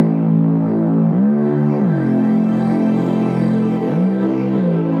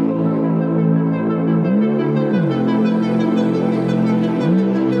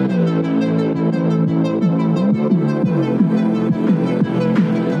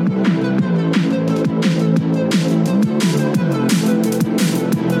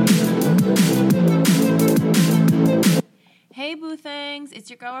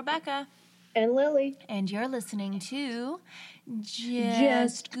girl, Rebecca. And Lily. And you're listening to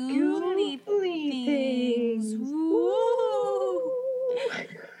Just Ghouly Things. Woo!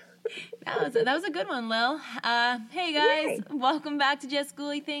 That was a good one, Lil. Hey guys, Yay. Welcome back to Just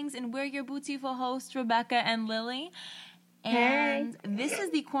Ghouly Things, and we're your beautiful hosts, Rebecca and Lily. And This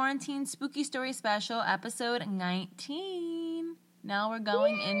is the Quarantine Spooky Story Special, episode 19. Now we're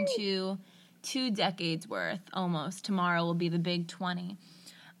going into 2 decades worth, almost. Tomorrow will be the big 20.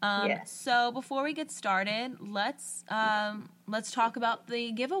 Yes. So before we get started, let's talk about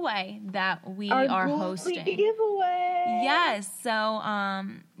the giveaway that we are hosting. Giveaway. Yes. So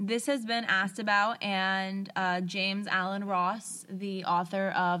this has been asked about, and James Allen Ross, the author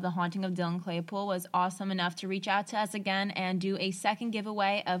of The Haunting of Dylan Claypool, was awesome enough to reach out to us again and do a second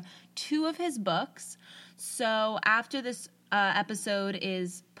giveaway of 2 of his books. So after this episode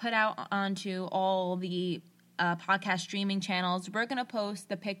is put out onto all the podcast streaming channels, we're going to post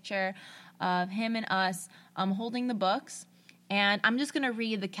the picture of him and us holding the books. And I'm just going to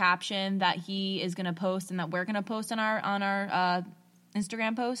read the caption that he is going to post and that we're going to post on our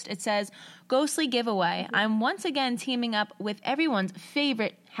Instagram post. It says, "Ghostly giveaway. I'm once again teaming up with everyone's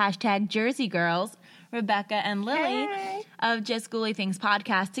favorite #Jersey girls, Rebecca and Lily of Just Ghouly Things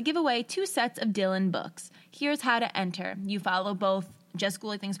podcast, to give away 2 sets of Dylan books. Here's how to enter. You follow both Just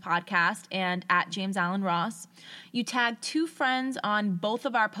Ghouly Things podcast and at James Allen Ross. You tag 2 friends on both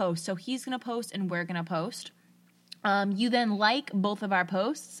of our posts. So he's going to post and we're going to post. You then like both of our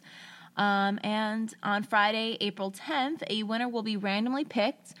posts. And on Friday, April 10th, a winner will be randomly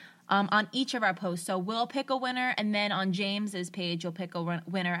picked on each of our posts. So we'll pick a winner, and then on James's page, you'll pick a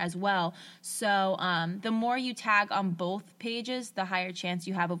winner as well. So the more you tag on both pages, the higher chance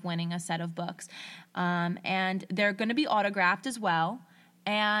you have of winning a set of books. And they're going to be autographed as well.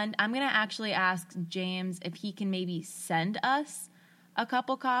 And I'm going to actually ask James if he can maybe send us a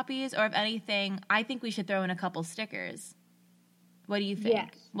couple copies, or if anything, I think we should throw in a couple stickers. What do you think?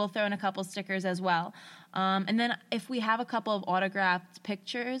 Yes. We'll throw in a couple stickers as well. And then if we have a couple of autographed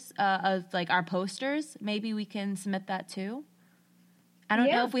pictures of like our posters, maybe we can submit that too. I don't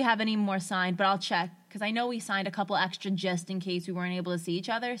know if we have any more signed, but I'll check, because I know we signed a couple extra just in case we weren't able to see each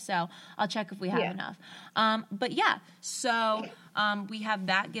other. So I'll check if we have enough. But yeah, so we have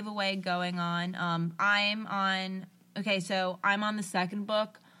that giveaway going on. I'm on the second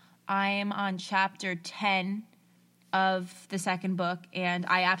book. I am on chapter 10 of the second book, and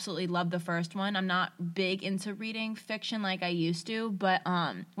I absolutely love the first one. I'm not big into reading fiction like I used to, but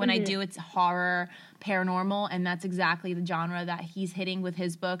when I do, it's horror, paranormal, and that's exactly the genre that he's hitting with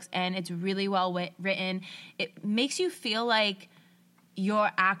his books, and it's really well written. It makes you feel like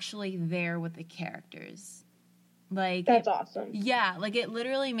you're actually there with the characters. Like, that's awesome. Yeah, like it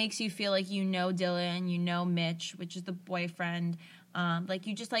literally makes you feel like you know Dylan, you know Mitch, which is the boyfriend.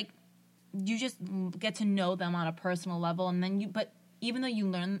 You just get to know them on a personal level, and then but even though you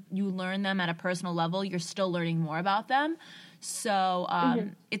learn them at a personal level, you're still learning more about them. So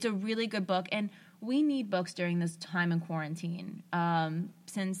it's a really good book, and we need books during this time in quarantine.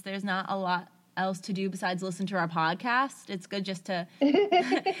 Since there's not a lot else to do besides listen to our podcast, it's good just to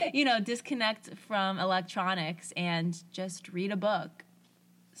disconnect from electronics and just read a book.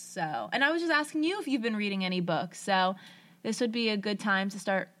 So, and I was just asking you if you've been reading any books, so this would be a good time to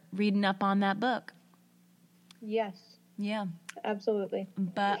start reading up on that book. Yes. Yeah. Absolutely.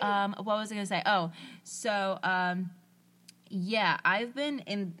 But what was I going to say? Oh, so I've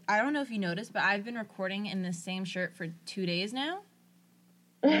been I don't know if you noticed, but I've been recording in the same shirt for 2 days now.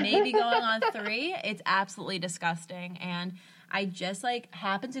 Maybe going on 3. It's absolutely disgusting. And I just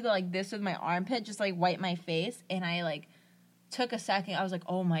happened to go like this with my armpit, just wipe my face, and I took a second. I was like,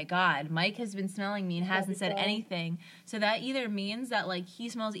 oh my God, Mike has been smelling me and hasn't said anything. So that either means that he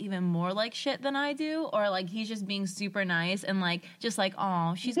smells even more like shit than I do, or he's just being super nice and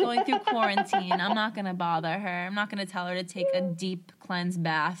oh, she's going through quarantine. I'm not going to bother her. I'm not going to tell her to take a deep cleanse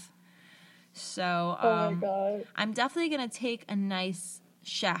bath. So oh my God. I'm definitely going to take a nice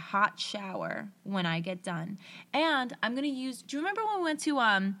hot shower when I get done. And I'm going to use, do you remember when we went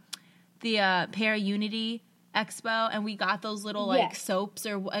to the Para Unity Expo and we got those little soaps,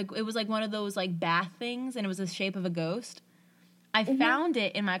 or it was one of those bath things, and it was the shape of a ghost? I found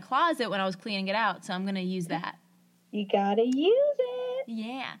it in my closet when I was cleaning it out, so I'm going to use that. You got to use it.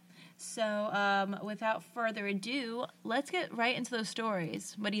 Yeah. So without further ado, let's get right into those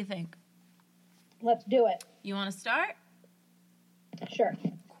stories. What do you think? Let's do it. You want to start? Sure.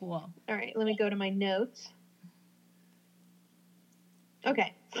 Cool. All right, let me go to my notes.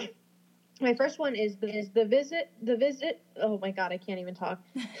 Okay. My first one is the visit. Oh my God, I can't even talk.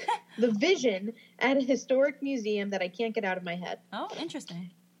 The vision at a historic museum that I can't get out of my head. Oh, interesting.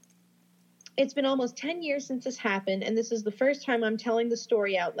 It's been almost 10 years since this happened, and this is the first time I'm telling the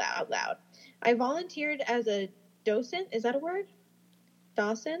story out loud. I volunteered as a docent. Is that a word?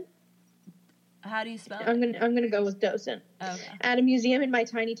 Docent? How do you spell it? I'm gonna go with docent. Okay. At a museum in my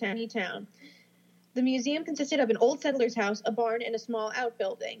tiny town. The museum consisted of an old settler's house, a barn, and a small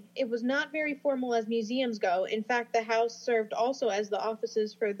outbuilding. It was not very formal as museums go. In fact, the house served also as the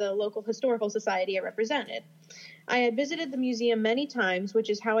offices for the local historical society it represented. I had visited the museum many times, which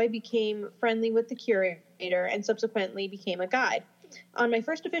is how I became friendly with the curator and subsequently became a guide. On my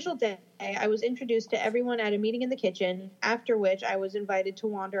first official day, I was introduced to everyone at a meeting in the kitchen, after which I was invited to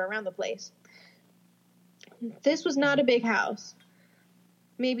wander around the place. This was not a big house,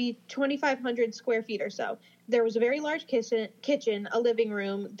 maybe 2,500 square feet or so. There was a very large kitchen, a living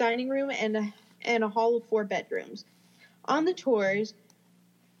room, dining room, and a hall of 4 bedrooms. On the tours,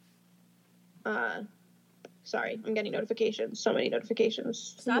 sorry, I'm getting notifications. So many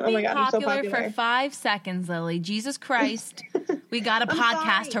notifications. Stop Oh my being God, I'm so popular popular. for 5 seconds, Lily. Jesus Christ. We got a I'm podcast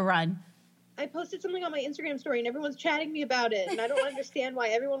sorry. to run. I posted something on my Instagram story and everyone's chatting me about it. And I don't understand why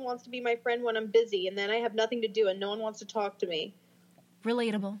everyone wants to be my friend when I'm busy and then I have nothing to do and no one wants to talk to me.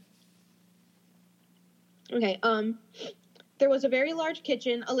 Relatable. Okay, there was a very large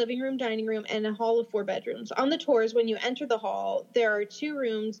kitchen, a living room, dining room, and a hall of 4 bedrooms. On the tours, when you enter the hall, there are 2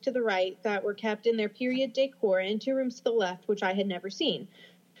 rooms to the right that were kept in their period decor and 2 rooms to the left, which I had never seen.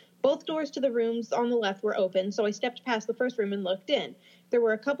 Both doors to the rooms on the left were open, so I stepped past the first room and looked in. There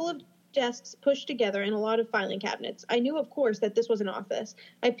were a couple of desks pushed together and a lot of filing cabinets. I knew, of course, that this was an office.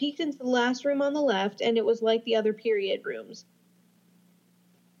 I peeked into the last room on the left, and it was like the other period rooms.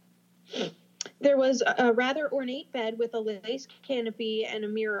 There was a rather ornate bed with a lace canopy and a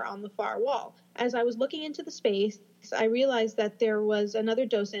mirror on the far wall. As I was looking into the space, I realized that there was another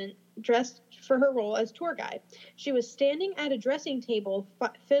docent dressed for her role as tour guide. She was standing at a dressing table,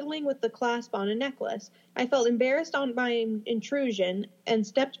 fiddling with the clasp on a necklace. I felt embarrassed on my intrusion and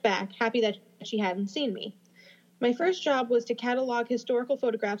stepped back, happy that she hadn't seen me. My first job was to catalog historical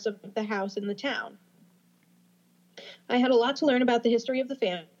photographs of the house in the town. I had a lot to learn about the history of the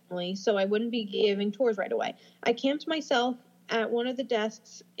family, so I wouldn't be giving tours right away. I camped myself at one of the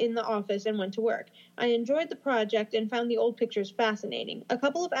desks in the office and went to work. I enjoyed the project and found the old pictures fascinating. A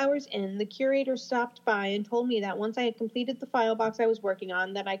couple of hours in, the curator stopped by and told me that once I had completed the file box I was working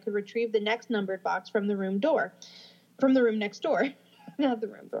on, that I could retrieve the next numbered box from the room next door. Not the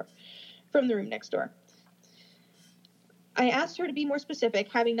room door. From the room next door. I asked her to be more specific,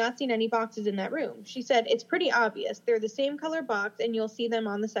 having not seen any boxes in that room. She said, "It's pretty obvious. They're the same color box, and you'll see them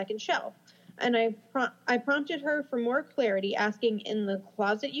on the second shelf." And I prompted her for more clarity, asking, "In the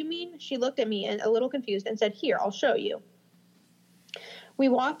closet, you mean?" She looked at me and a little confused and said, "Here, I'll show you." We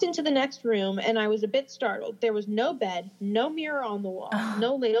walked into the next room, and I was a bit startled. There was no bed, no mirror on the wall,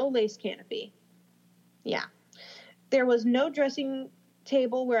 no lace canopy. Yeah. There was no dressing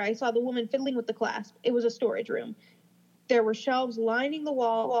table where I saw the woman fiddling with the clasp. It was a storage room. There were shelves lining the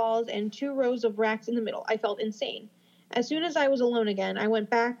walls and 2 rows of racks in the middle. I felt insane. As soon as I was alone again, I went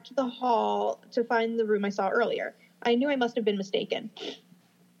back to the hall to find the room I saw earlier. I knew I must have been mistaken.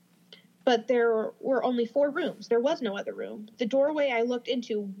 But there were only 4 rooms. There was no other room. The doorway I looked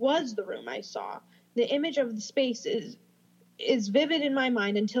into was the room I saw. The image of the space is vivid in my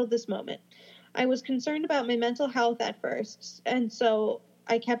mind until this moment. I was concerned about my mental health at first, and so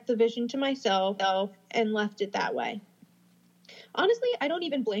I kept the vision to myself and left it that way. Honestly, I don't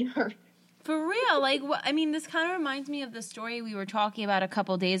even blame her. For real, like, I mean, this kind of reminds me of the story we were talking about a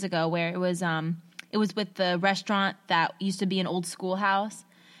couple days ago, where it was with the restaurant that used to be an old schoolhouse,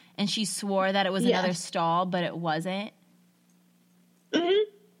 and she swore that it was another stall, but it wasn't. It's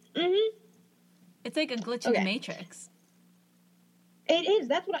like a glitch in the Matrix. It is.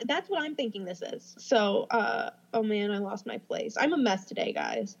 That's what I'm thinking this is. So, oh man, I lost my place. I'm a mess today,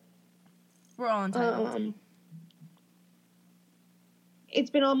 guys. We're all entitled. It's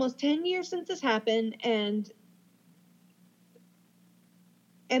been almost 10 years since this happened, and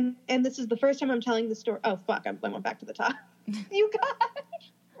this is the first time I'm telling the story. Oh, fuck, I went back to the top. You guys,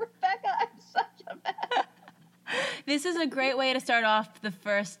 Rebecca, I'm such a mess. This is a great way to start off the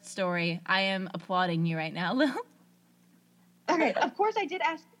first story. I am applauding you right now, Lil. Okay, of course I did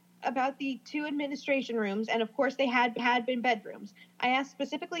ask about the 2 administration rooms, and of course they had been bedrooms. I asked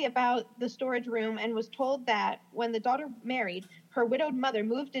specifically about the storage room and was told that when the daughter married, her widowed mother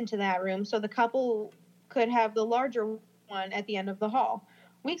moved into that room so the couple could have the larger one at the end of the hall.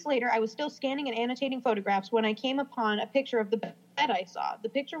 Weeks later, I was still scanning and annotating photographs when I came upon a picture of the I saw. The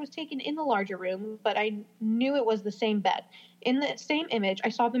picture was taken in the larger room, but I knew it was the same bed. In the same image, I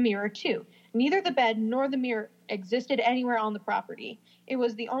saw the mirror too. Neither the bed nor the mirror existed anywhere on the property. It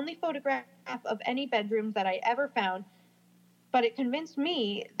was the only photograph of any bedrooms that I ever found, but it convinced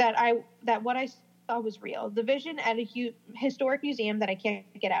me that what I saw was real. The vision at a historic museum that I can't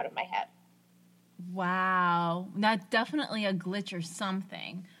get out of my head. Wow. That's definitely a glitch or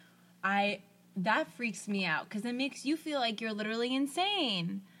something. That freaks me out because it makes you feel like you're literally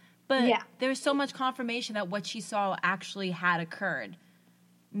insane. But Yeah. there's so much confirmation that what she saw actually had occurred.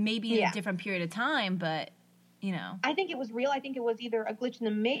 Maybe in a different period of time, but, you know. I think it was real. I think it was either a glitch in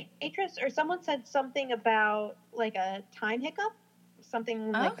the matrix or someone said something about, like, a time hiccup.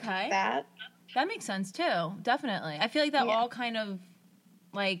 Something like that. That makes sense, too. Definitely. I feel like that all kind of,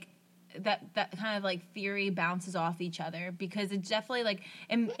 like, that kind of, like, theory bounces off each other because it's definitely, like,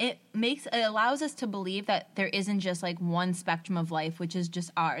 it allows us to believe that there isn't just, like, one spectrum of life, which is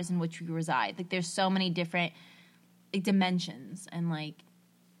just ours in which we reside. Like, there's so many different, like, dimensions and, like,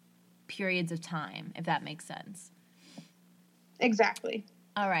 periods of time, if that makes sense. Exactly.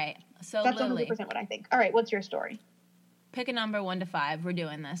 All right. So that's Lily, 100% what I think. All right, what's your story? Pick a number 1 to 5. We're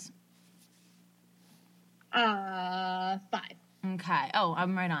doing this. 5. Okay. Oh,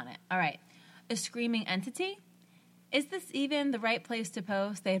 I'm right on it. All right. A screaming entity? Is this even the right place to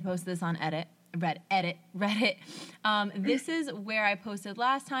post? They had posted this on Reddit. This is where I posted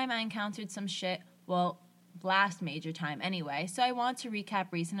last time I encountered some shit. Well, last major time anyway, so I want to recap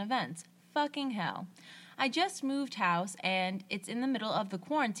recent events. Fucking hell. I just moved house, and it's in the middle of the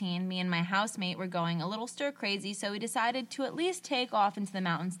quarantine. Me and my housemate were going a little stir-crazy, so we decided to at least take off into the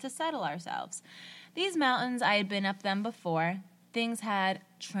mountains to settle ourselves. These mountains, I had been up them before. Things had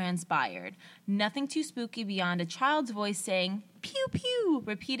transpired. Nothing too spooky beyond a child's voice saying, pew pew,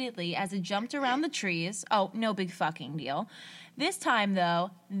 repeatedly as it jumped around the trees. Oh, no big fucking deal. This time,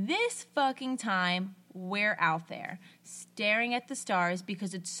 though, we're out there, staring at the stars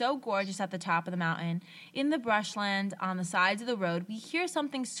because it's so gorgeous at the top of the mountain. In the brushland, on the sides of the road, we hear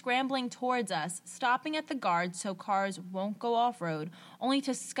something scrambling towards us, stopping at the guard so cars won't go off-road, only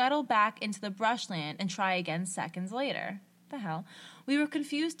to scuttle back into the brushland and try again seconds later. The hell? We were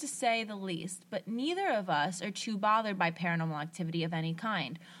confused to say the least, but neither of us are too bothered by paranormal activity of any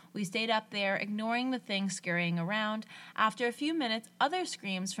kind. We stayed up there, ignoring the thing scurrying around. After a few minutes, other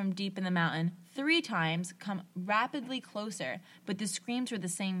screams from deep in the mountain, 3 times, come rapidly closer, but the screams were the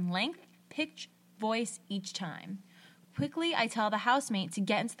same length, pitch, voice each time. Quickly, I tell the housemate to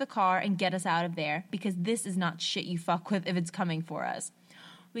get into the car and get us out of there, because this is not shit you fuck with if it's coming for us.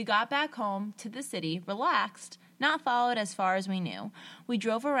 We got back home to the city, relaxed, not followed as far as we knew. We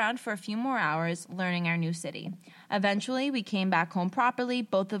drove around for a few more hours, learning our new city. Eventually, we came back home properly,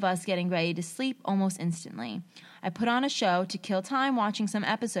 both of us getting ready to sleep almost instantly. I put on a show to kill time watching some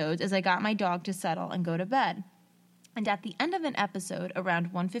episodes as I got my dog to settle and go to bed. And at the end of an episode,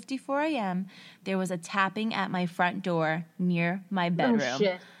 around 1:54 a.m., there was a tapping at my front door near my bedroom. Oh,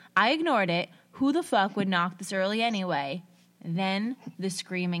 shit. I ignored it. Who the fuck would knock this early anyway? Then the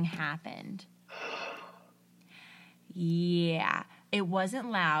screaming happened. Yeah, it wasn't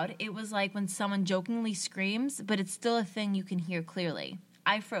loud. It was like when someone jokingly screams, but it's still a thing you can hear clearly.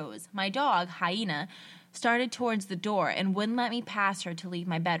 I froze. My dog, Hyena, started towards the door and wouldn't let me pass her to leave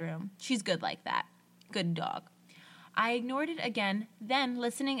my bedroom. She's good like that. Good dog. I ignored it again, then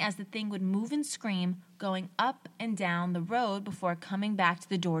listening as the thing would move and scream, going up and down the road before coming back to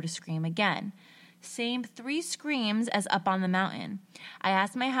the door to scream again. Same 3 screams as up on the mountain. I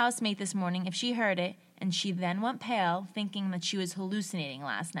asked my housemate this morning if she heard it, and she then went pale, thinking that she was hallucinating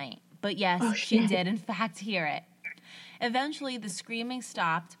last night. But yes, she did in fact hear it. Eventually, the screaming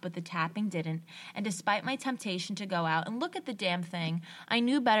stopped, but the tapping didn't, and despite my temptation to go out and look at the damn thing, I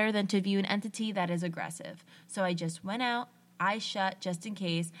knew better than to view an entity that is aggressive. So I just went out, eyes shut just in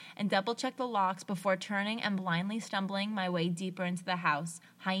case, and double-checked the locks before turning and blindly stumbling my way deeper into the house,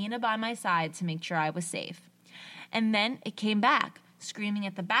 Hyena by my side to make sure I was safe. And then it came back, screaming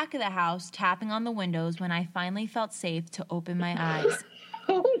at the back of the house, tapping on the windows when I finally felt safe to open my eyes.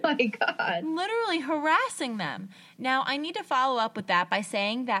 Oh my God. Literally harassing them. Now, I need to follow up with that by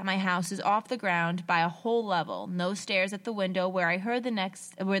saying that my house is off the ground by a whole level. No stairs at the window where I heard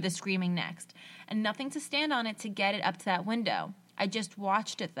the screaming next. And nothing to stand on it to get it up to that window. I just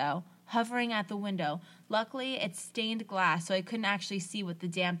watched it, though, hovering at the window. Luckily, it's stained glass, so I couldn't actually see what the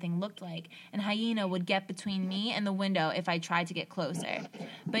damn thing looked like, and Hyena would get between me and the window if I tried to get closer.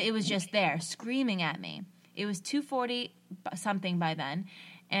 But it was just there, screaming at me. It was 2:40-something by then,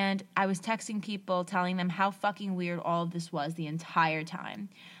 and I was texting people telling them how fucking weird all of this was the entire time.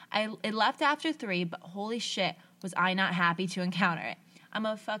 It left after 3, but holy shit, Was I not happy to encounter it? I'm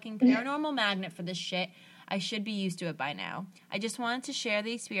a fucking paranormal magnet for this shit. I should be used to it by now. I just wanted to share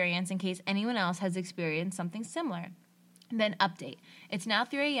the experience in case anyone else has experienced something similar. Then update. It's now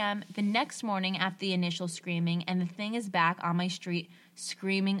 3 a.m. the next morning after the initial screaming, and the thing is back on my street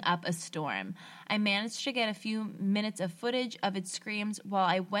screaming up a storm. I managed to get a few minutes of footage of its screams while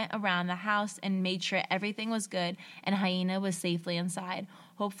I went around the house and made sure everything was good and Hyena was safely inside.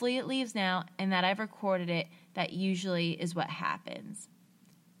 Hopefully it leaves now and that I've recorded it. That usually is what happens.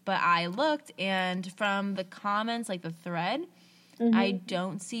 But I looked, and from the comments, like the thread, I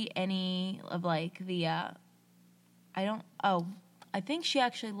don't see any of like the I think she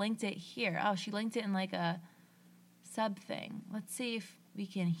actually linked it here. Oh, she linked it in like a sub thing. Let's see if we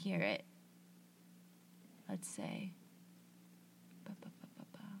can hear it. Let's say.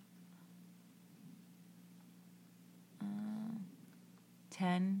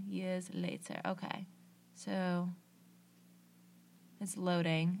 10 years later. Okay. So it's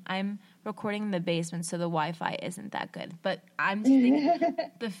loading. I'm recording in the basement, so the Wi-Fi isn't that good. But I'm just thinking,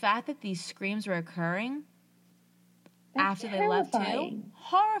 the fact that these screams were occurring after they left too,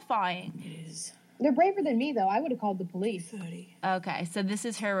 horrifying. It is. They're braver than me, though. I would have called the police. 30. Okay, so this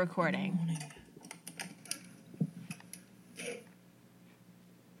is her recording.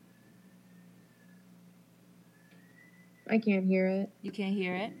 I can't hear it. You can't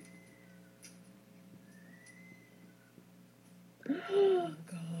hear it? Oh,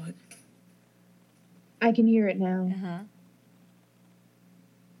 God. I can hear it now. Uh-huh.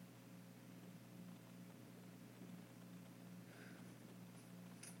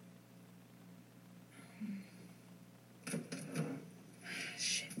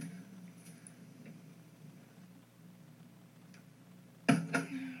 Shit.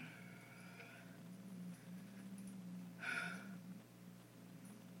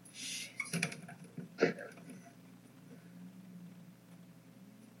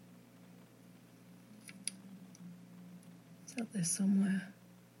 It's out there somewhere.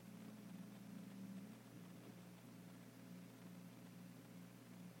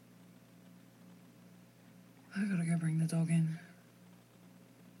 I gotta go bring the dog in.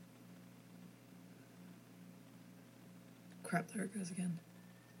 Crap, there it goes again.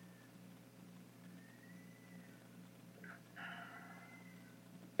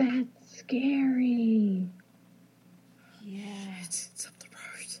 That's scary. Yeah. It's up the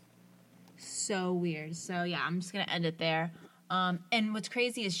road. So weird. So yeah, I'm just gonna end it there. And what's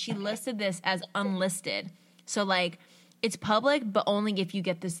crazy is she listed this as unlisted. So like it's public, but only if you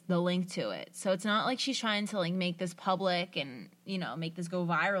get the link to it. So it's not like she's trying to like make this public and, you know, make this go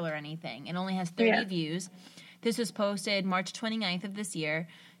viral or anything. It only has 30 views. This was posted March 29th of this year.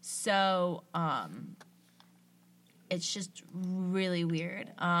 So it's just really weird.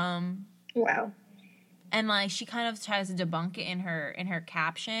 Wow. And like she kind of tries to debunk it in her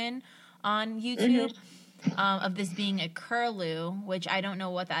caption on YouTube of this being a curlew, which I don't know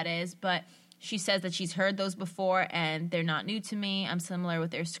what that is, but she says that she's heard those before and they're not new to me. I'm similar with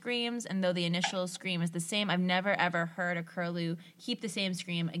their screams, and though the initial scream is the same, I've never ever heard a curlew keep the same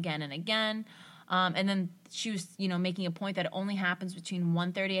scream again and again. And then she was, you know, making a point that it only happens between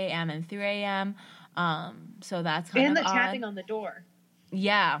 1:30 a.m. and 3 a.m. So that's kind of odd. And the tapping on the door.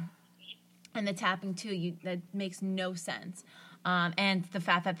 Yeah. And the tapping too, that makes no sense. And the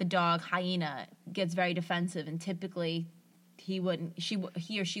fact that the dog Hyena gets very defensive, and typically he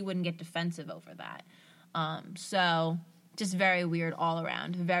or she wouldn't get defensive over that. So just very weird all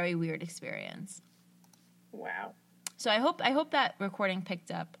around, very weird experience. Wow. So I hope that recording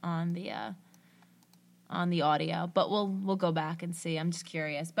picked up on the audio, but we'll go back and see. I'm just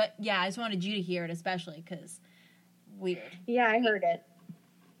curious, but yeah, I just wanted you to hear it, especially because weird. Yeah, I heard it.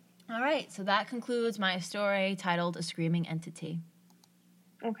 All right, so that concludes my story titled "A Screaming Entity."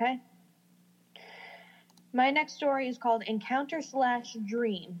 Okay. My next story is called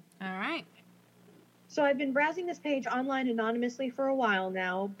Encounter/Dream. All right. So I've been browsing this page online anonymously for a while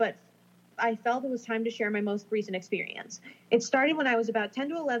now, but I felt it was time to share my most recent experience. It started when I was about 10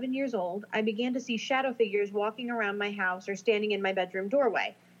 to 11 years old. I began to see shadow figures walking around my house or standing in my bedroom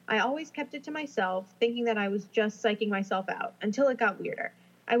doorway. I always kept it to myself, thinking that I was just psyching myself out, until it got weirder.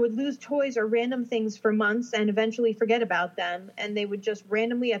 I would lose toys or random things for months and eventually forget about them, and they would just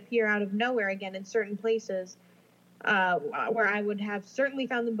randomly appear out of nowhere again in certain places where I would have certainly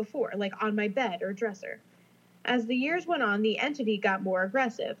found them before, like on my bed or dresser. As the years went on, the entity got more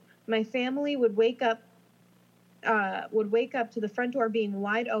aggressive. My family would wake up to the front door being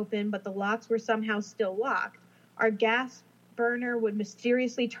wide open, but the locks were somehow still locked. Our gas burner would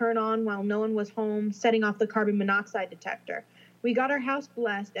mysteriously turn on while no one was home, setting off the carbon monoxide detector. We got our house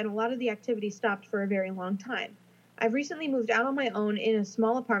blessed, and a lot of the activity stopped for a very long time. I've recently moved out on my own in a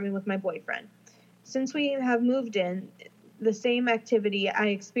small apartment with my boyfriend. Since we have moved in, the same activity I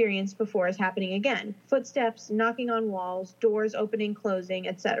experienced before is happening again. Footsteps, knocking on walls, doors opening, closing,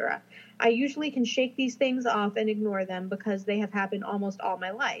 etc. I usually can shake these things off and ignore them because they have happened almost all my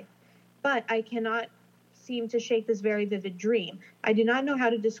life. But I cannot seem to shake this very vivid dream. I do not know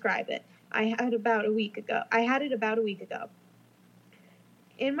how to describe it. I had it about a week ago.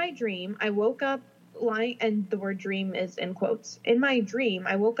 In my dream, I woke up lying, and the word dream is in quotes. In my dream,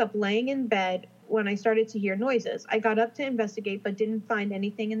 I woke up laying in bed when I started to hear noises. I got up to investigate, but didn't find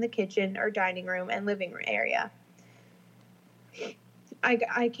anything in the kitchen or dining room and living room area.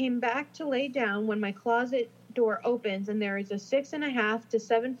 I came back to lay down when my closet door opens, and there is a 6.5 to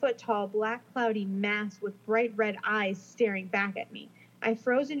 7 foot tall black cloudy mass with bright red eyes staring back at me. I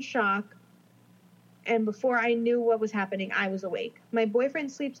froze in shock, and before I knew what was happening, I was awake. My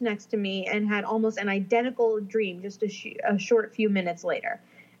boyfriend sleeps next to me and had almost an identical dream just a short few minutes later.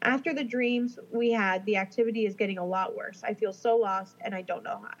 After the dreams we had, the activity is getting a lot worse. I feel so lost, and I don't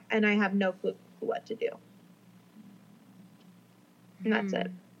know how, and I have no clue what to do. And that's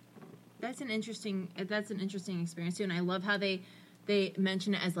it. That's an interesting experience too, and I love how they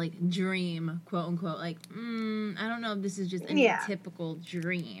mention it as like dream, quote unquote. Like, I don't know if this is just any typical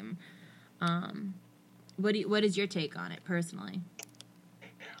dream. What is your take on it personally?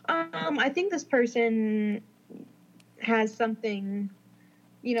 I think this person has something,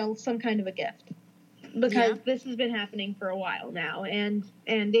 some kind of a gift, because this has been happening for a while now, and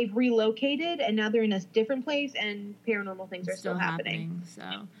they've relocated, and now they're in a different place, and paranormal things are still happening.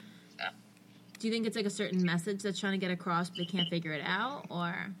 So, do you think it's like a certain message that's trying to get across, but they can't figure it out,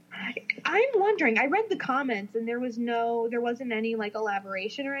 or? I'm wondering. I read the comments, and there wasn't any like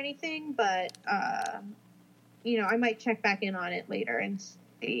elaboration or anything, but I might check back in on it later and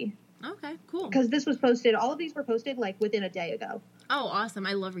see. Okay, cool. Because this was posted. All of these were posted like within a day ago. Oh, awesome!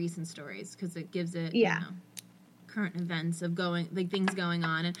 I love recent stories because it gives it current events of things going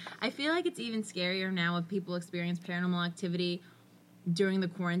on, and I feel like it's even scarier now if people experience paranormal activity during the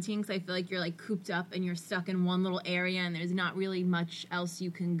quarantine, because I feel like you're like cooped up and you're stuck in one little area and there's not really much else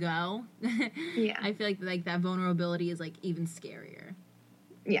you can go. Yeah. I feel like that vulnerability is like even scarier.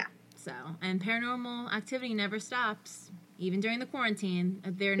 Yeah. So, and paranormal activity never stops, even during the quarantine.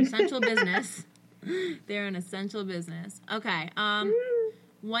 They're an essential business. They're an essential business. Okay.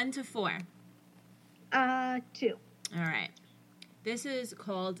 1 to 4. 2. All right. This is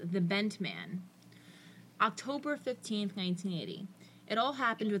called The Bent Man. October 15th, 1980. It all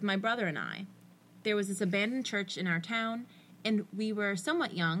happened with my brother and I. There was this abandoned church in our town, and we were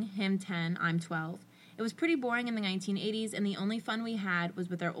somewhat young, him 10, I'm 12. It was pretty boring in the 1980s, and the only fun we had was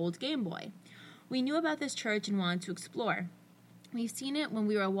with our old Game Boy. We knew about this church and wanted to explore. We've seen it when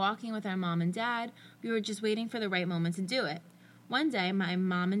we were walking with our mom and dad. We were just waiting for the right moment to do it. One day, my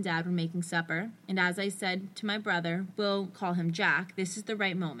mom and dad were making supper, and as I said to my brother, we'll call him Jack, this is the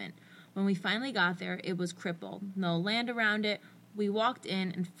right moment. When we finally got there, it was crippled. No land around it. We walked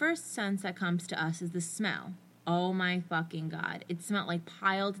in, and first sense that comes to us is the smell. Oh my fucking God. It smelled like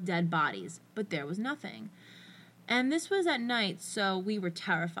piled dead bodies, but there was nothing. And this was at night, so we were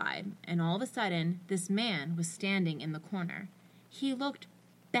terrified. And all of a sudden, this man was standing in the corner. He looked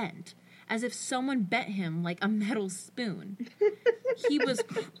bent, as if someone bent him like a metal spoon. He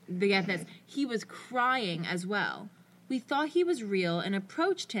was crying as well. We thought he was real and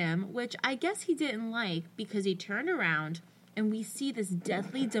approached him, which I guess he didn't like because he turned around and we see this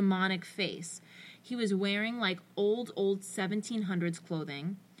deathly demonic face. He was wearing like old 1700s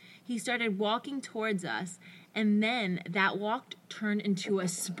clothing. He started walking towards us, and then that walk turned into a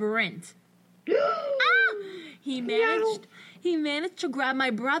sprint. He managed to grab my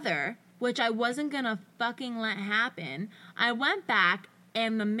brother, which I wasn't gonna fucking let happen. I went back,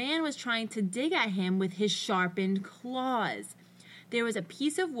 and the man was trying to dig at him with his sharpened claws. There was a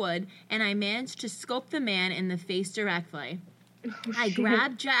piece of wood, and I managed to scope the man in the face directly. I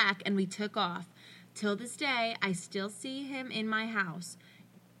grabbed Jack, and we took off. Till this day, I still see him in my house.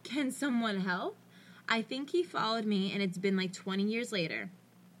 Can someone help? I think he followed me, and it's been like 20 years later.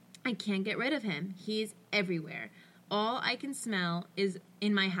 I can't get rid of him. He's everywhere. All I can smell is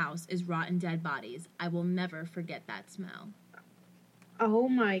in my house is rotten dead bodies. I will never forget that smell. Oh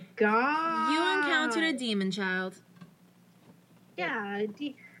my God. You encountered a demon, child. Yeah.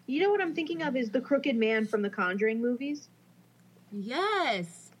 You know what I'm thinking of is the Crooked Man from the Conjuring movies?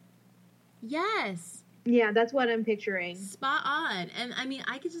 Yes. Yeah, that's what I'm picturing. Spot on. And I mean,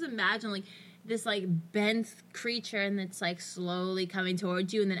 I could just imagine like this like bent creature, and it's like slowly coming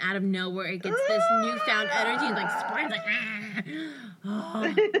towards you, and then out of nowhere it gets this newfound energy and like sprints like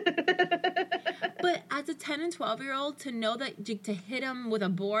But as a 10 and 12-year-old, to know that to hit him with a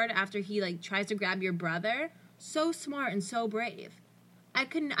board after he like tries to grab your brother, so smart and so brave. I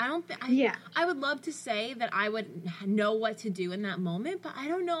couldn't. I don't. Yeah. I would love to say that I would know what to do in that moment, but I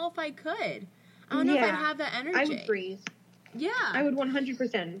don't know if I could. I don't know if I'd have that energy. I would freeze. Yeah. I would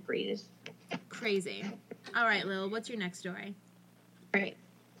 100% freeze. Crazy. All right, Lil, what's your next story? All right.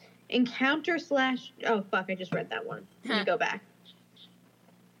 Encounter slash... Oh, fuck, I just read that one. Let me go back.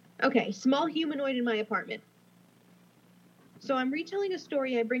 Okay, small humanoid in my apartment. So I'm retelling a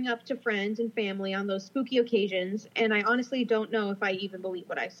story I bring up to friends and family on those spooky occasions, and I honestly don't know if I even believe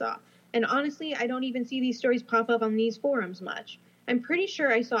what I saw. And honestly, I don't even see these stories pop up on these forums much. I'm pretty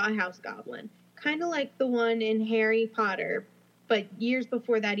sure I saw a house goblin, kind of like the one in Harry Potter, but years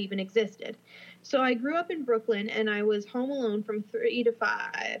before that even existed. So I grew up in Brooklyn, and I was home alone from 3 to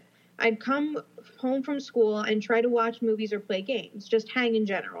 5. I'd come home from school and try to watch movies or play games, just hang in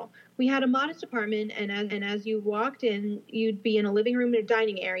general. We had a modest apartment, and as you walked in, you'd be in a living room and a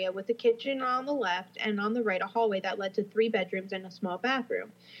dining area with a kitchen on the left, and on the right, a hallway that led to 3 bedrooms and a small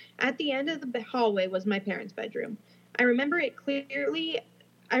bathroom. At the end of the hallway was my parents' bedroom. I remember clearly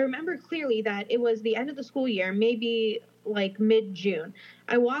that it was the end of the school year, maybe like mid-June.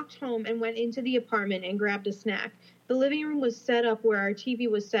 I walked home and went into the apartment and grabbed a snack. The living room was set up where our TV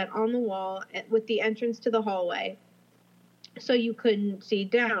was set on the wall with the entrance to the hallway, so you couldn't see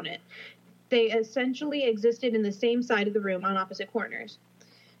down it. They essentially existed in the same side of the room on opposite corners.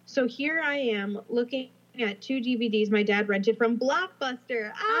 So here I am looking at 2 DVDs my dad rented from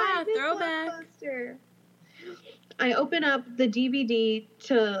Blockbuster. Throwback. Blockbuster. I open up the DVD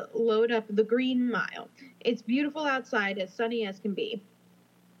to load up The Green Mile. It's beautiful outside, as sunny as can be.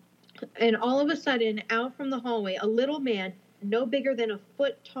 And all of a sudden, out from the hallway, a little man, no bigger than a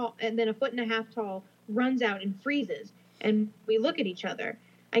foot tall, and then a foot and a half tall, runs out and freezes. And we look at each other.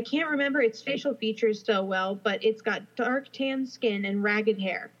 I can't remember its facial features so well, but it's got dark tan skin and ragged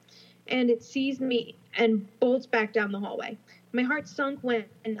hair. And it sees me and bolts back down the hallway. My heart sunk when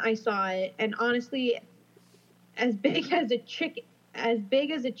I saw it, and honestly, as big of a chicken as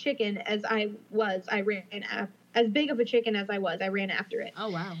I was, I ran after it. Oh,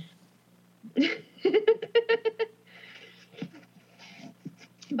 wow.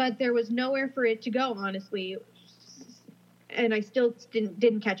 But there was nowhere for it to go, honestly, and I still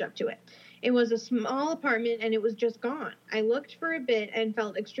didn't catch up to it. It was a small apartment, and it was just gone. I looked for a bit and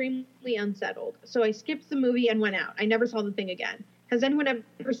felt extremely unsettled, so I skipped the movie and went out. I never saw the thing again. Has anyone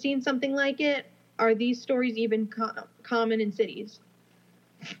ever seen something like it? Are these stories even common in cities?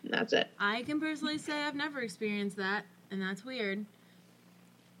 And that's it. I can personally say I've never experienced that, and that's weird.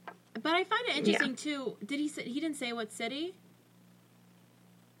 But I find it interesting, too. He didn't say what city?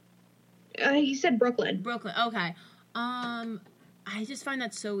 He said Brooklyn. Brooklyn, okay. I just find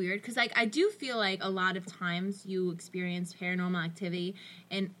that so weird, because I do feel like a lot of times you experience paranormal activity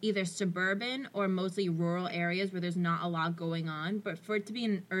in either suburban or mostly rural areas where there's not a lot going on, but for it to be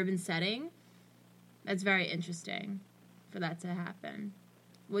in an urban setting, that's very interesting for that to happen.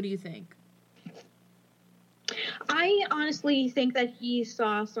 What do you think? I honestly think that he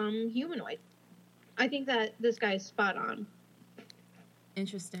saw some humanoid. I think that this guy's spot on.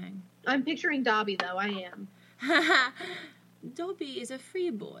 Interesting. I'm picturing Dobby, though. I am. Dobby is a free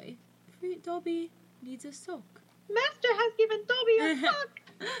boy. Dobby needs a sock. Master has given Dobby a sock.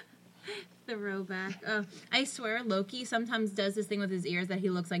 Throwback. I swear, Loki sometimes does this thing with his ears that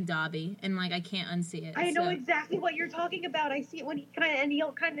he looks like Dobby, and I can't unsee it. I know exactly what you're talking about. I see it when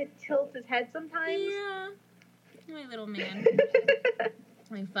he'll kind of tilt his head sometimes. Yeah, my little man.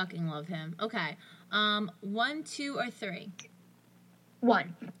 I fucking love him. Okay, 1, 2, or 3?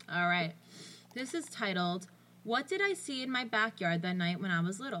 1. All right. This is titled, "What Did I See in My Backyard That Night When I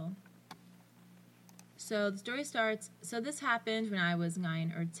Was Little?" So the story starts, so this happened when I was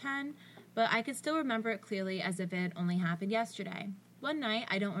 9 or 10, but I can still remember it clearly as if it had only happened yesterday. One night,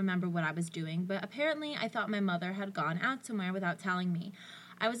 I don't remember what I was doing, but apparently I thought my mother had gone out somewhere without telling me.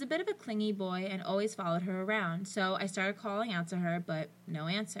 I was a bit of a clingy boy and always followed her around, so I started calling out to her, but no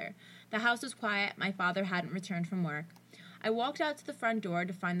answer. The house was quiet, my father hadn't returned from work. I walked out to the front door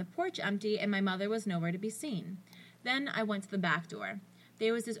to find the porch empty and my mother was nowhere to be seen. Then I went to the back door.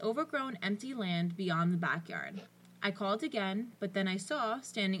 There was this overgrown, empty land beyond the backyard. I called again, but then I saw,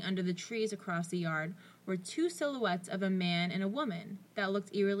 standing under the trees across the yard, were 2 silhouettes of a man and a woman that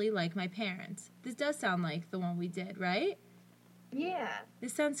looked eerily like my parents. This does sound like the one we did, right? Yeah.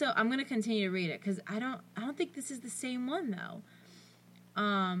 This sounds so... I'm going to continue to read it, because I don't think this is the same one, though.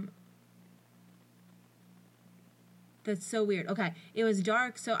 That's so weird. Okay. It was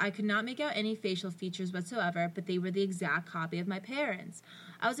dark, so I could not make out any facial features whatsoever, but they were the exact copy of my parents.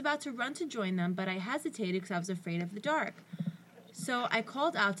 I was about to run to join them, but I hesitated because I was afraid of the dark. So I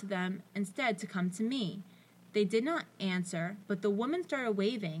called out to them instead to come to me. They did not answer, but the woman started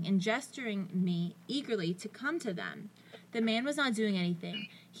waving and gesturing me eagerly to come to them. The man was not doing anything.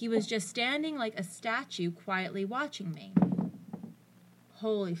 He was just standing like a statue, quietly watching me.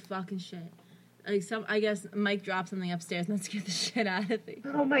 Holy fucking shit. I guess Mike dropped something upstairs and that scared the shit out of me.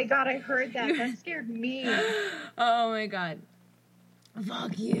 Oh my God, I heard that. That scared me. Oh my God.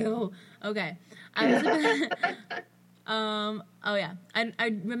 Fuck you. Okay. I was oh yeah.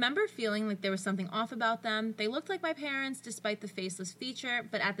 I remember feeling like there was something off about them. They looked like my parents despite the faceless feature,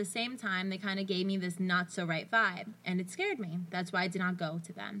 but at the same time, they kind of gave me this not so right vibe, and it scared me. That's why I did not go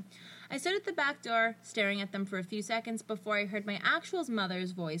to them. I stood at the back door, staring at them for a few seconds before I heard my actual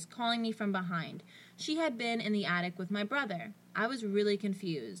mother's voice calling me from behind. She had been in the attic with my brother. I was really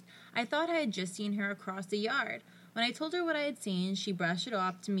confused. I thought I had just seen her across the yard. When I told her what I had seen, she brushed it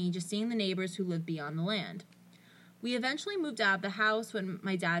off to me just seeing the neighbors who lived beyond the land. We eventually moved out of the house when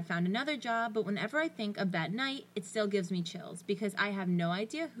my dad found another job, but whenever I think of that night, it still gives me chills because I have no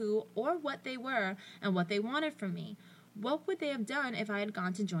idea who or what they were and what they wanted from me. What would they have done if I had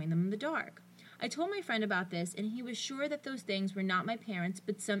gone to join them in the dark? I told my friend about this, and he was sure that those things were not my parents,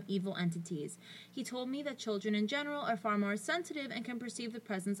 but some evil entities. He told me that children in general are far more sensitive and can perceive the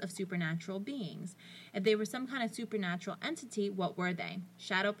presence of supernatural beings. If they were some kind of supernatural entity, what were they?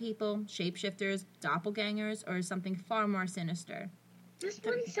 Shadow people, shapeshifters, doppelgangers, or something far more sinister? This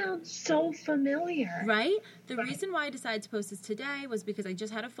one sounds so familiar. Right? The reason why I decided to post this today was because I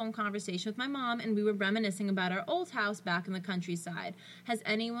just had a phone conversation with my mom and we were reminiscing about our old house back in the countryside. Has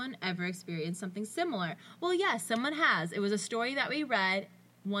anyone ever experienced something similar? Well, yes, someone has. It was a story that we read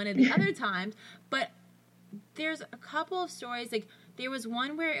one of the other times, but there's a couple of stories. Like, there was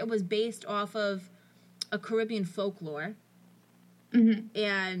one where it was based off of a Caribbean folklore. Mm-hmm.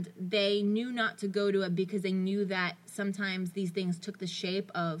 And they knew not to go to it because they knew that sometimes these things took the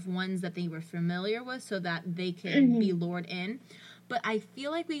shape of ones that they were familiar with so that they could be lured in. But I feel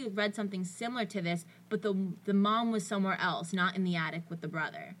like we read something similar to this, but the mom was somewhere else, not in the attic with the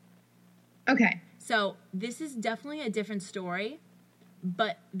brother. Okay. So this is definitely a different story,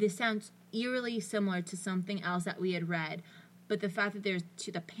 but this sounds eerily similar to something else that we had read. But the fact that there's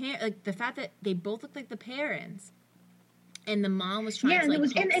the fact that they both look like the parents. And the mom was trying to, like,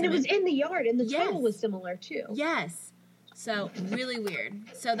 it was in the yard, and the tunnel was similar, too. Yes. So, really weird.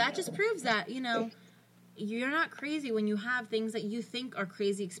 So, that just proves that, you're not crazy when you have things that you think are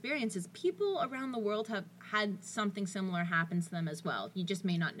crazy experiences. People around the world have had something similar happen to them as well. You just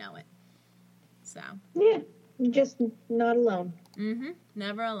may not know it. So. Yeah. You're just not alone. Mm-hmm.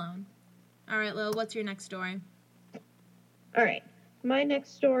 Never alone. All right, Lil, what's your next story? All right. My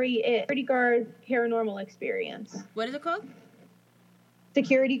next story is Security Guard Paranormal Experience. What is it called?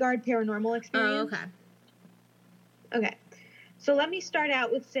 Security Guard Paranormal Experience. Oh, okay. Okay. So let me start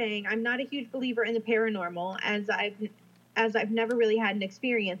out with saying I'm not a huge believer in the paranormal, as I've never really had an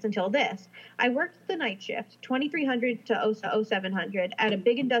experience until this. I worked the night shift, 2300 to 0700, at a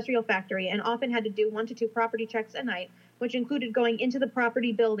big industrial factory and often had to do 1 to 2 property checks a night, which included going into the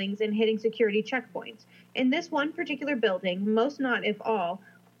property buildings and hitting security checkpoints. In this one particular building, most not if all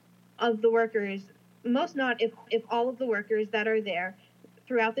of the workers that are there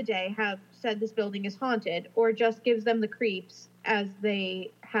throughout the day have said this building is haunted or just gives them the creeps as they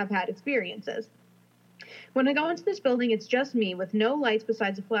have had experiences. When I go into this building, it's just me with no lights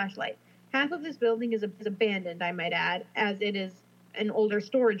besides a flashlight. Half of this building is abandoned, I might add, as it is an older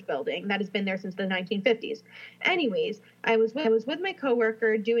storage building that has been there since the 1950s. Anyways, I was with my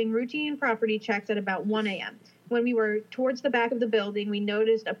coworker doing routine property checks at about 1 a.m. When we were towards the back of the building, we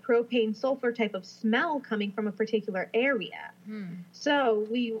noticed a propane sulfur type of smell coming from a particular area. So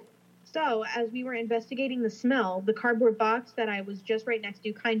as we were investigating the smell, the cardboard box that I was just right next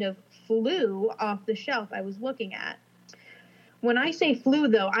to kind of flew off the shelf I was looking at. When I say flew,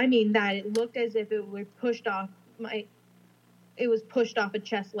 though, I mean that it looked as if it was pushed off a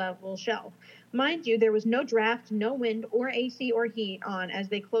chest level shelf. Mind you, there was no draft, no wind, or AC or heat on as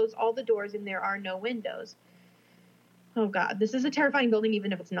they closed all the doors and there are no windows. Oh God, this is a terrifying building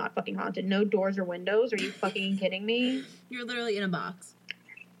even if it's not fucking haunted. No doors or windows. Are you fucking kidding me? You're literally in a box.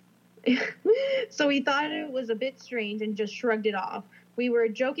 So we thought it was a bit strange and just shrugged it off. We were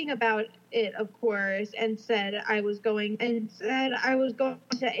joking about it, of course, and said I was going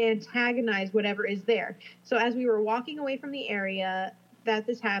to antagonize whatever is there. So as we were walking away from the area that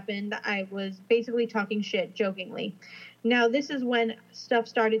this happened, I was basically talking shit jokingly. Now this is when stuff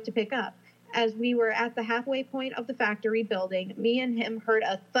started to pick up. As we were at the halfway point of the factory building, me and him heard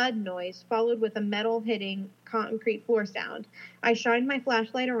a thud noise followed with a metal hitting concrete floor sound. I shined my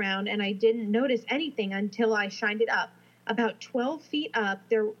flashlight around and I didn't notice anything until I shined it up. About 12 feet up,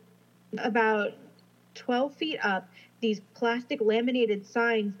 these plastic laminated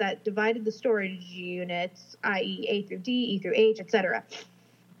signs that divided the storage units, i.e. A through D, E through H, etc.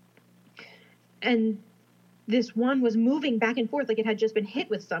 And this one was moving back and forth like it had just been hit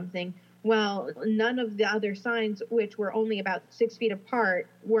with something. Well, none of the other signs, which were only about 6 feet apart,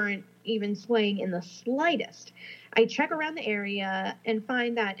 weren't even swaying in the slightest. I check around the area and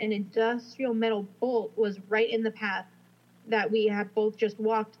find that an industrial metal bolt was right in the path that we had both just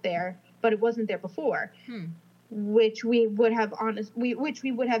walked there, but it wasn't there before, which we would have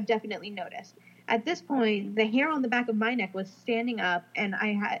definitely noticed. At this point, the hair on the back of my neck was standing up, and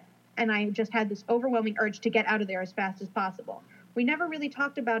I just had this overwhelming urge to get out of there as fast as possible. We never really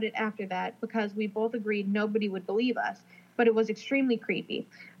talked about it after that because we both agreed nobody would believe us, but it was extremely creepy.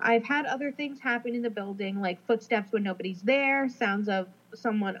 I've had other things happen in the building, like footsteps when nobody's there, sounds of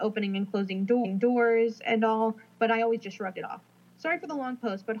someone opening and closing doors and all, but I always just shrugged it off. Sorry for the long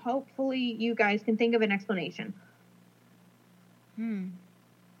post, but hopefully you guys can think of an explanation.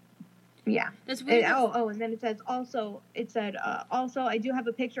 Yeah. That's weird. And then it said also I do have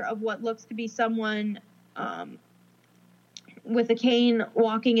a picture of what looks to be someone with a cane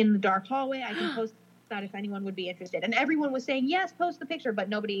walking in the dark hallway. I can post that if anyone would be interested. And everyone was saying, yes, post the picture, but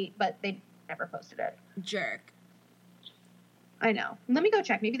they never posted it. Jerk. I know. Let me go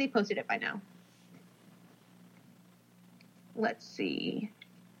check. Maybe they posted it by now. Let's see.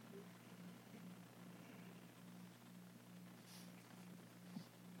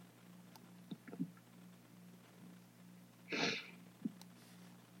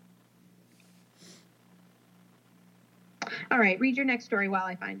 All right, read your next story while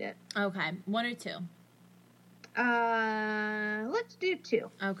I find it. Okay, 1 or 2? Let's do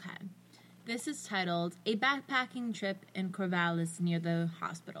 2. Okay. This is titled, A Backpacking Trip in Corvallis Near the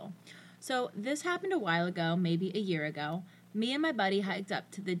Hospital. So this happened a while ago, maybe a year ago. Me and my buddy hiked up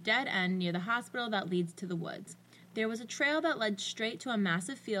to the dead end near the hospital that leads to the woods. There was a trail that led straight to a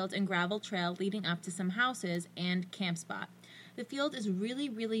massive field and gravel trail leading up to some houses and camp spot. The field is really,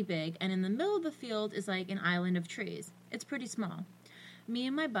 really big, and in the middle of the field is like an island of trees. It's pretty small. Me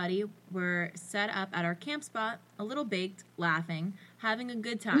and my buddy were set up at our camp spot, a little baked, laughing, having a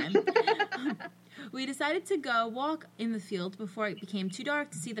good time. We decided to go walk in the field before it became too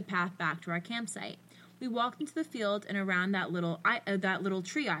dark to see the path back to our campsite. We walked into the field and around that little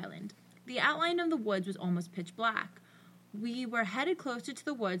tree island. The outline of the woods was almost pitch black. We were headed closer to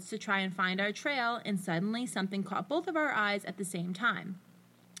the woods to try and find our trail, and suddenly something caught both of our eyes at the same time.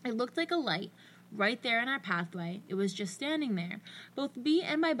 It looked like a light right there in our pathway. It was just standing there. Both me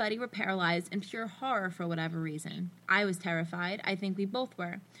and my buddy were paralyzed in pure horror for whatever reason. I was terrified. I think we both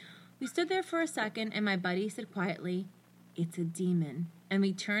were. We stood there for a second, and my buddy said quietly, "It's a demon." And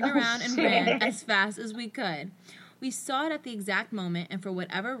we turned around and ran as fast as we could. We saw it at the exact moment, and for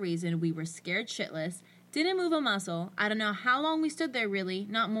whatever reason, we were scared shitless. Didn't move a muscle. I don't know how long we stood there, really.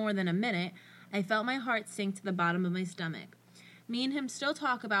 Not more than a minute. I felt my heart sink to the bottom of my stomach. Me and him still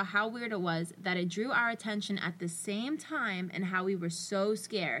talk about how weird it was that it drew our attention at the same time and how we were so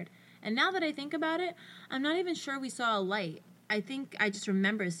scared. And now that I think about it, I'm not even sure we saw a light. I think I just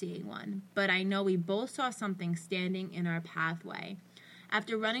remember seeing one. But I know we both saw something standing in our pathway.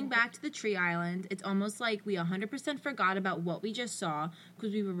 After running back to the tree island, it's almost like we 100% forgot about what we just saw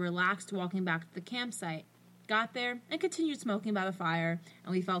because we were relaxed walking back to the campsite. Got there and continued smoking by the fire,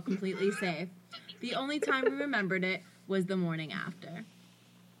 and we felt completely safe. The only time we remembered it was the morning after.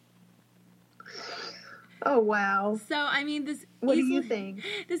 Oh, wow. So, I mean, what do you think?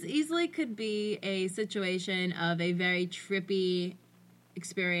 This easily could be a situation of a very trippy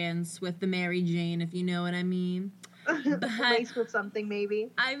experience with the Mary Jane, if you know what I mean. Laced with something,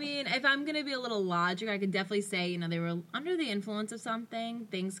 maybe. I mean, if I'm going to be a little logic, I could definitely say, they were under the influence of something.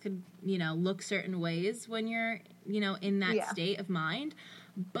 Things could, look certain ways when you're, in that state of mind.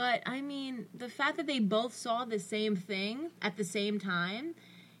 But, I mean, the fact that they both saw the same thing at the same time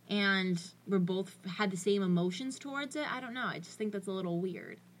and had the same emotions towards it, I don't know. I just think that's a little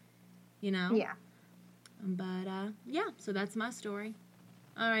weird, Yeah. But, so that's my story.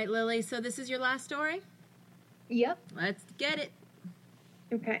 All right, Lily, so this is your last story? Yep. Let's get it.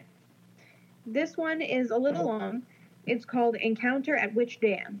 Okay. This one is a little long. It's called Encounter at Witch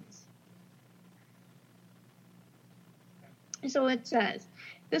Dams. So it says,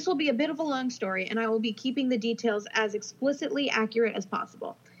 this will be a bit of a long story, and I will be keeping the details as explicitly accurate as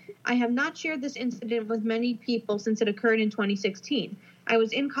possible. I have not shared this incident with many people since it occurred in 2016. I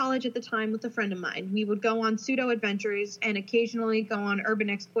was in college at the time with a friend of mine. We would go on pseudo adventures and occasionally go on urban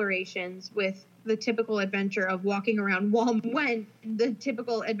explorations with the typical adventure of walking around Walmart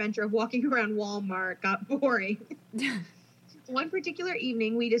got boring. One particular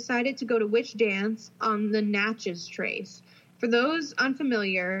evening, we decided to go to Witch Dance on the Natchez Trace. For those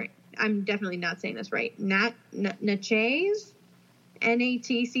unfamiliar, I'm definitely not saying this right. Natchez?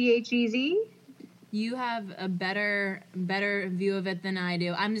 Natchez? You have a better view of it than I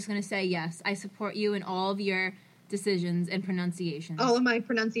do. I'm just going to say yes. I support you in all of your decisions and pronunciations. All of my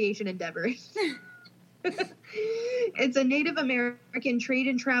pronunciation endeavors. It's a Native American trade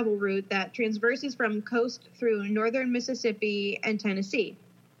and travel route that transverses from coast through northern Mississippi and Tennessee.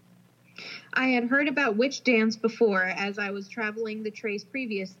 I had heard about Witch Dance before as I was traveling the trace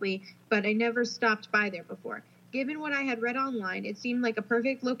previously, but I never stopped by there before. Given what I had read online, it seemed like a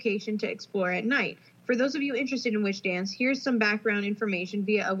perfect location to explore at night. For those of you interested in Witch Dance, here's some background information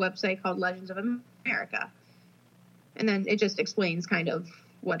via a website called Legends of America. And then it just explains kind of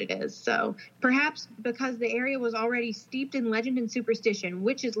what it is. So perhaps because the area was already steeped in legend and superstition,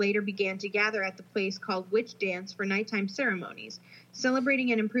 witches later began to gather at the place called Witch Dance for nighttime ceremonies.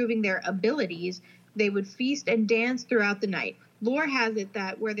 Celebrating and improving their abilities, they would feast and dance throughout the night. Lore has it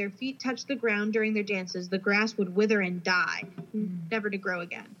that where their feet touched the ground during their dances, the grass would wither and die, never to grow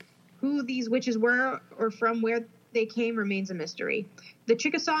again. Who these witches were or from where they came remains a mystery. The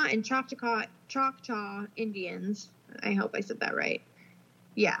Chickasaw and Choctaw Indians, I hope I said that right.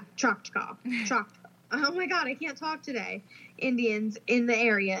 Yeah, Choctaw. Oh my God, I can't talk today. Indians in the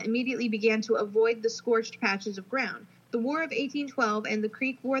area immediately began to avoid the scorched patches of ground. The War of 1812 and the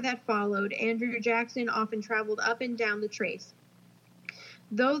Creek War that followed, Andrew Jackson often traveled up and down the trace.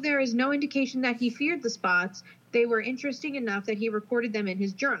 Though there is no indication that he feared the spots, they were interesting enough that he recorded them in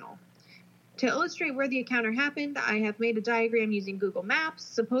his journal. To illustrate where the encounter happened, I have made a diagram using Google Maps.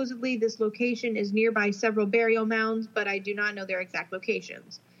 Supposedly, this location is nearby several burial mounds, but I do not know their exact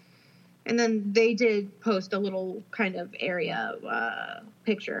locations. And then they did post a little kind of area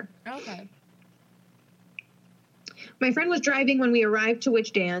picture. Okay. My friend was driving when we arrived to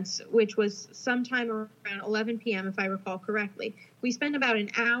Witch Dance, which was sometime around 11 p.m., if I recall correctly. We spent about an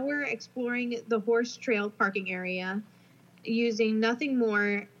hour exploring the horse trail parking area, using nothing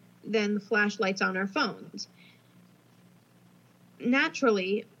more than the flashlights on our phones.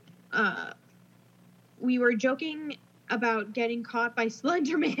 Naturally, we were joking about getting caught by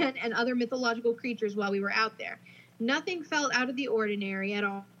Slender Man and other mythological creatures while we were out there. Nothing felt out of the ordinary at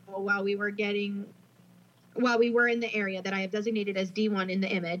all while we were in the area that I have designated as D1 in the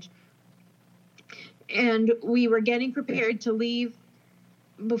image. And we were getting prepared to leave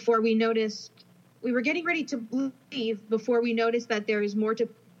before we noticed that there is more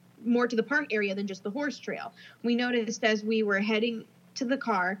to the park area than just the horse trail. We noticed as we were heading to the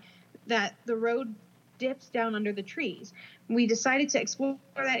car that the road dips down under the trees. We decided to explore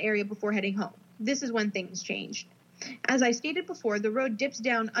that area before heading home. This is when things changed. As I stated before, the road dips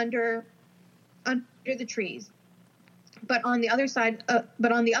down under the trees, but on the other side, the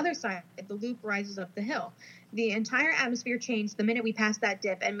loop rises up the hill. The entire atmosphere changed the minute we passed that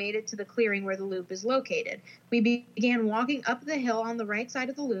dip and made it to the clearing where the loop is located. We began walking up the hill on the right side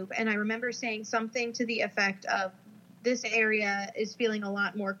of the loop, and I remember saying something to the effect of, "This area is feeling a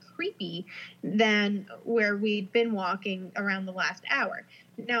lot more creepy than where we'd been walking around the last hour."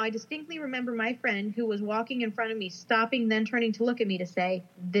 Now, I distinctly remember my friend who was walking in front of me stopping, then turning to look at me to say,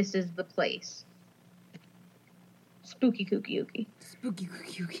 "This is the place." Spooky kooky ookie. Spooky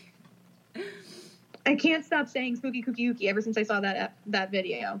kooky ookie. I can't stop saying spooky kooky ookie ever since I saw that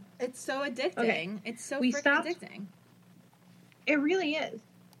video. It's so addicting. Okay. It's so addicting. It really is.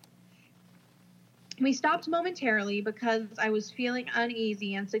 We stopped momentarily because I was feeling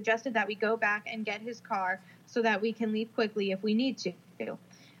uneasy and suggested that we go back and get his car so that we can leave quickly if we need to.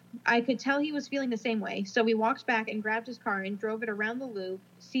 I could tell he was feeling the same way, so we walked back and grabbed his car and drove it around the loop,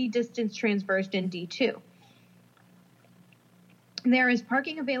 see distance transversed in D2. There is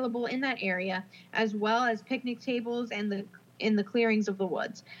parking available in that area, as well as picnic tables and in the clearings of the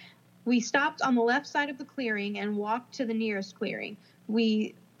woods. We stopped on the left side of the clearing and walked to the nearest clearing.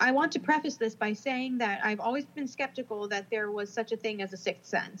 I want to preface this by saying that I've always been skeptical that there was such a thing as a sixth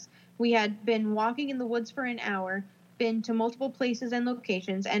sense. We had been walking in the woods for an hour, been to multiple places and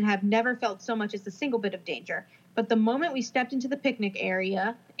locations, and have never felt so much as a single bit of danger. But the moment we stepped into the picnic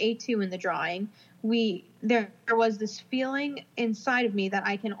area, A2 in the drawing, there was this feeling inside of me that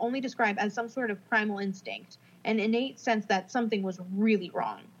I can only describe as some sort of primal instinct, an innate sense that something was really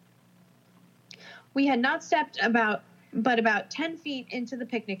wrong. We had not stepped about but about 10 feet into the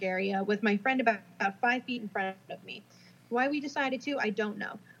picnic area with my friend about 5 feet in front of me. Why we decided to, I don't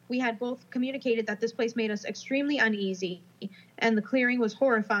know. We had both communicated that this place made us extremely uneasy, and the clearing was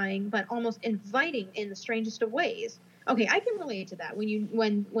horrifying, but almost inviting in the strangest of ways. Okay, I can relate to that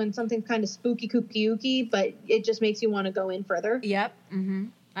when something's kind of spooky, kooky, ooky, but it just makes you want to go in further. Yep. Mm-hmm.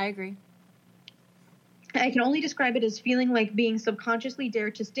 I agree. I can only describe it as feeling like being subconsciously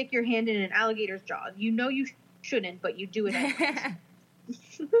dared to stick your hand in an alligator's jaw. You know you shouldn't, but you do it anyway.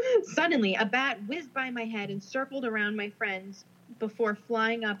 Suddenly, a bat whizzed by my head and circled around my friends before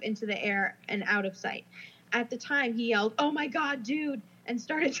flying up into the air and out of sight. At the time, he yelled, "Oh my God, dude!" and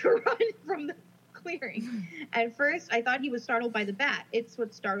started to run from the clearing. At first, I thought he was startled by the bat. It's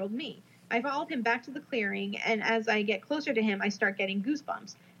what startled me. I followed him back to the clearing, and as I get closer to him, I start getting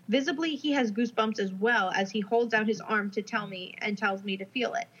goosebumps. Visibly, he has goosebumps as well as he holds out his arm to tell me and tells me to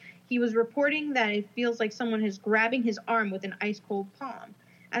feel it. He was reporting that it feels like someone is grabbing his arm with an ice-cold palm.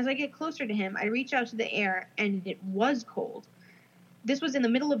 As I get closer to him, I reach out to the air, and it was cold. This was in the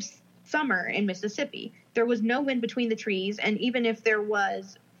middle of summer in Mississippi. There was no wind between the trees, and even if there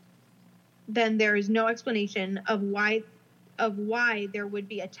was, then there is no explanation of why there would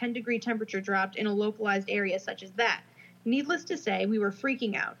be a 10-degree temperature dropped in a localized area such as that. Needless to say, we were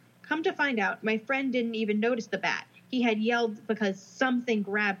freaking out. Come to find out, my friend didn't even notice the bat. He had yelled because something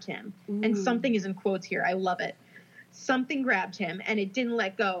grabbed him. Ooh. And something is in quotes here. I love it. Something grabbed him, and it didn't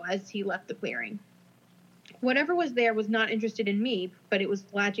let go as he left the clearing. Whatever was there was not interested in me, but it was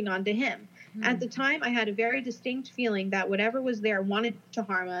latching onto him. At the time, I had a very distinct feeling that whatever was there wanted to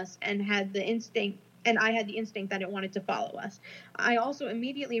harm us and I had the instinct that it wanted to follow us. I also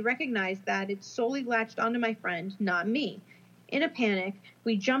immediately recognized that it solely latched onto my friend, not me. In a panic,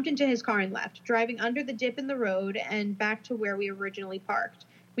 we jumped into his car and left, driving under the dip in the road and back to where we originally parked.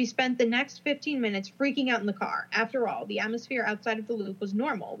 We spent the next 15 minutes freaking out in the car. After all, the atmosphere outside of the loop was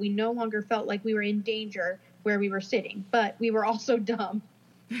normal. We no longer felt like we were in danger where we were sitting, but we were also dumb.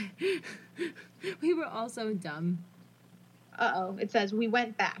 We were also dumb. Uh-oh, it says, we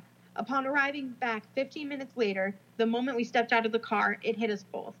went back. Upon arriving back 15 minutes later, the moment we stepped out of the car, it hit us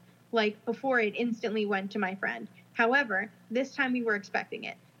both. Like before, it instantly went to my friend. However, this time we were expecting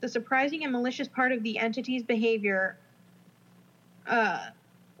it. The surprising and malicious part of the entity's behavior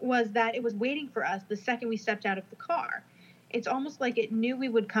was that it was waiting for us the second we stepped out of the car. It's almost like it knew we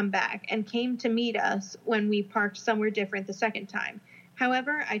would come back and came to meet us when we parked somewhere different the second time.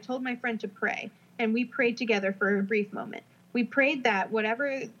 However, I told my friend to pray, and we prayed together for a brief moment. We prayed that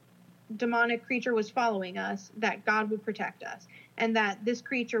whatever demonic creature was following us, that God would protect us, and that this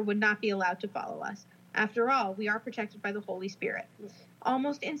creature would not be allowed to follow us. After all, we are protected by the Holy Spirit.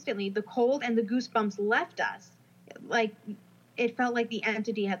 Almost instantly, the cold and the goosebumps left us. Like, it felt like the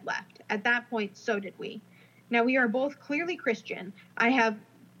entity had left. At that point, so did we. Now, we are both clearly Christian. I have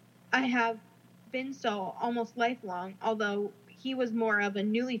been so almost lifelong, although he was more of a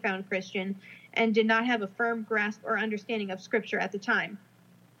newly found Christian and did not have a firm grasp or understanding of Scripture at the time.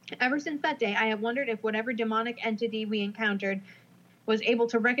 Ever since that day, I have wondered if whatever demonic entity we encountered was able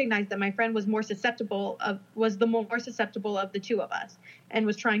to recognize that my friend was the more susceptible of the two of us and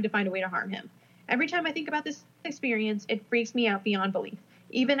was trying to find a way to harm him. Every time I think about this experience, it freaks me out beyond belief.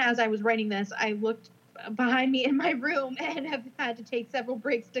 Even as I was writing this, I looked behind me in my room and have had to take several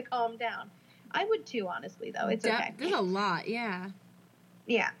breaks to calm down. I would too, honestly, though. It's okay. There's a lot, yeah.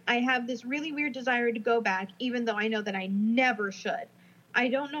 Yeah, I have this really weird desire to go back, even though I know that I never should. I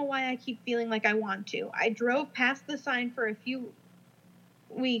don't know why I keep feeling like I want to. I drove past the sign a few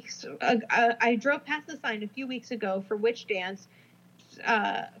weeks ago for Witch Dance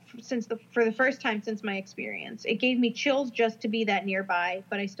for the first time since my experience. It gave me chills just to be that nearby,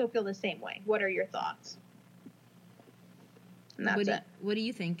 but I still feel the same way. What are your thoughts? And that's it. What are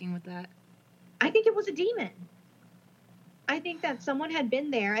you thinking with that? I think it was a demon. I think that someone had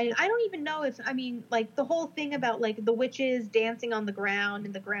been there, and I don't even know like the whole thing about like the witches dancing on the ground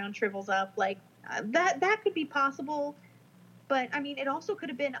and the ground shrivels up, like that could be possible. But I mean, it also could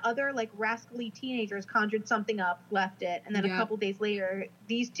have been other like rascally teenagers conjured something up, left it, and then a couple days later,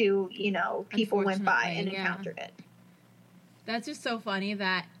 these two, people went by and encountered it. That's just so funny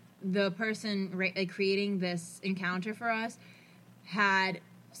that the person creating this encounter for us had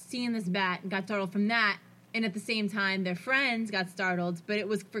seen this bat and got startled from that, and at the same time their friends got startled, but it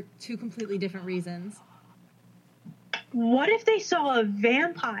was for two completely different reasons. What if they saw a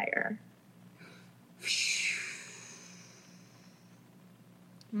vampire?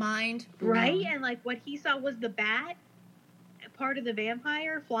 Mind blown. Right? And like what he saw was the bat, part of the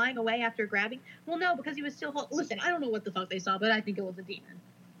vampire flying away after grabbing. Well, no, because he was still listen, I don't know what the fuck they saw, but I think it was a demon.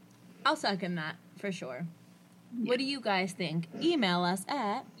 I'll second that for sure. What do you guys think? Email us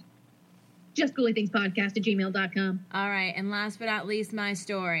at justghoulythingspodcast@gmail.com. All right, and last but not least, my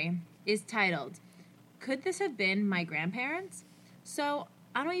story is titled, Could This Have Been My Grandparents? So,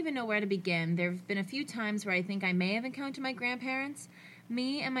 I don't even know where to begin. There have been a few times where I think I may have encountered my grandparents.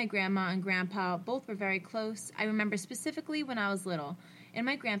 Me and my grandma and grandpa both were very close. I remember specifically when I was little. In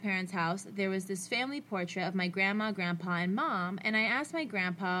my grandparents' house, there was this family portrait of my grandma, grandpa, and mom, and I asked my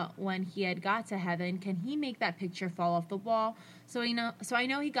grandpa when he had got to heaven, can he make that picture fall off the wall so I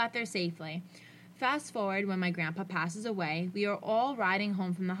know he got there safely. Fast forward, when my grandpa passes away, we are all riding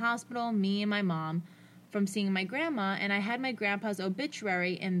home from the hospital, me and my mom, from seeing my grandma, and I had my grandpa's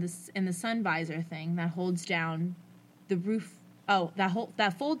obituary in the sun visor thing that holds down the roof. Oh,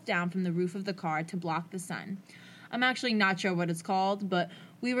 that folds down from the roof of the car to block the sun. I'm actually not sure what it's called, but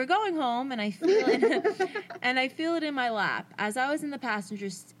we were going home, and I feel it, and I feel it in my lap. As I was in the passenger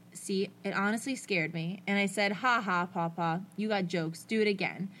seat, it honestly scared me, and I said, "Ha ha, Papa, you got jokes. Do it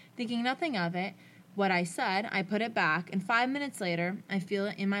again." Thinking nothing of it, what I said, I put it back, and 5 minutes later, I feel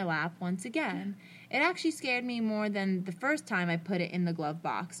it in my lap once again. It actually scared me more than the first time I put it in the glove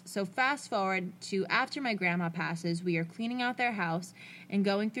box. So fast forward to after my grandma passes, we are cleaning out their house and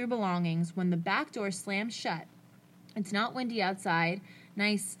going through belongings when the back door slams shut. It's not windy outside,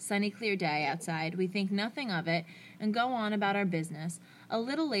 nice, sunny, clear day outside. We think nothing of it and go on about our business. A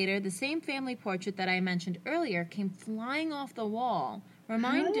little later, the same family portrait that I mentioned earlier came flying off the wall,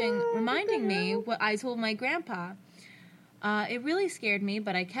 reminding me what I told my grandpa. It really scared me,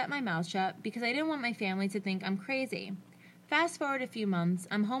 but I kept my mouth shut because I didn't want my family to think I'm crazy. Fast forward a few months,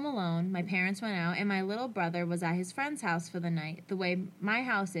 I'm home alone, my parents went out, and my little brother was at his friend's house for the night. The way my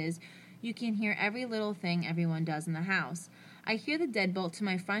house is, you can hear every little thing everyone does in the house. I hear the deadbolt to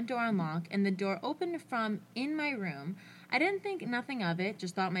my front door unlock, and the door opened from in my room. I didn't think nothing of it,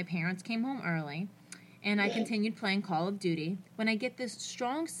 just thought my parents came home early, and I continued playing Call of Duty, when I get this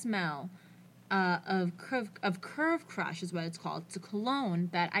strong smell of Curve Crush is what it's called. It's a cologne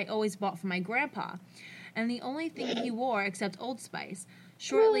that I always bought for my grandpa, and the only thing he wore except Old Spice.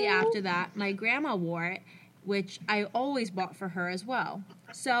 Shortly after that, my grandma wore it, which I always bought for her as well.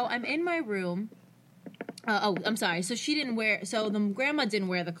 So I'm in my room. I'm sorry. So the grandma didn't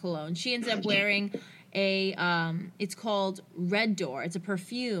wear the cologne. She ends up wearing it's called Red Door. It's a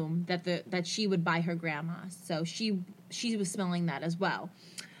perfume that she would buy her grandma. So she was smelling that as well.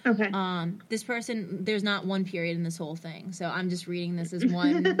 Okay. This person, there's not one period in this whole thing, so I'm just reading this as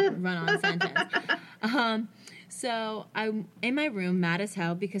one run-on sentence. So I'm in my room, mad as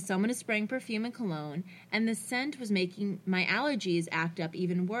hell, because someone is spraying perfume and cologne, and the scent was making my allergies act up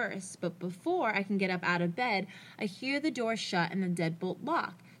even worse. But before I can get up out of bed, I hear the door shut and the deadbolt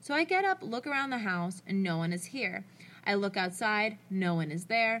lock. So I get up, look around the house, and no one is here. I look outside, no one is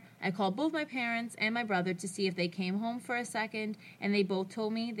there. I call both my parents and my brother to see if they came home for a second, and they both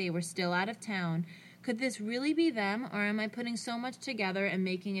told me they were still out of town. Could this really be them, or am I putting so much together and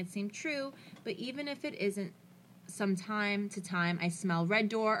making it seem true? But even if it isn't, some time to time I smell Red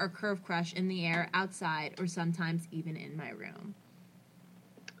Door or Curve Crush in the air outside, or sometimes even in my room.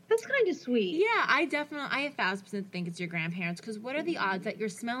 That's kind of sweet. Yeah, I 1,000% think it's your grandparents, because what are the odds that you're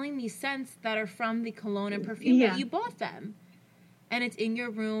smelling these scents that are from the cologne and perfume that you bought them? And it's in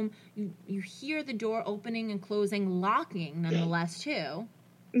your room. You hear the door opening and closing, locking nonetheless, too.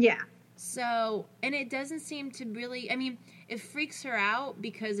 Yeah. So, and it doesn't seem to really, I mean, it freaks her out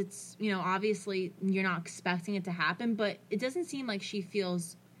because it's, obviously you're not expecting it to happen, but it doesn't seem like she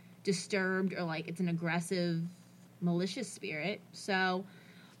feels disturbed or like it's an aggressive, malicious spirit. So,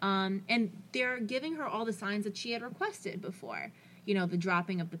 and they're giving her all the signs that she had requested before. The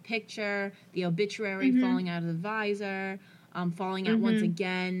dropping of the picture, the obituary falling out of the visor, falling out once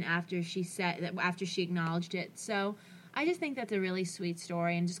again after she acknowledged it. So I just think that's a really sweet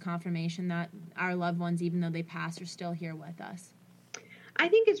story and just confirmation that our loved ones, even though they passed, are still here with us. I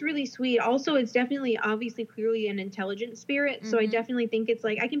think it's really sweet. Also, it's definitely, obviously, clearly an intelligent spirit. So I definitely think it's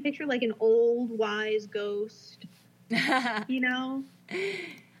like, I can picture like an old, wise ghost, And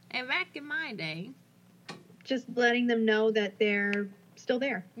back in my day, just letting them know that they're still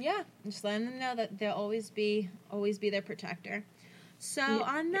there. Yeah, just letting them know that they'll always be their protector. So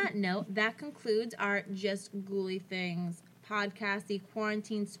on that note, that concludes our Just Ghouly Things podcast, the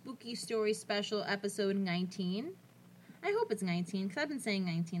Quarantine Spooky Story Special, episode 19. I hope it's 19, because I've been saying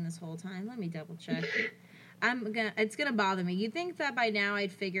 19 this whole time. Let me double check. It's gonna bother me. You'd think that by now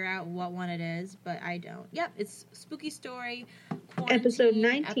I'd figure out what one it is, but I don't. Yep, it's Spooky Story Quarantine, Episode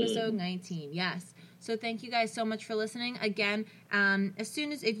 19. Episode 19, yes. So thank you guys so much for listening. Again,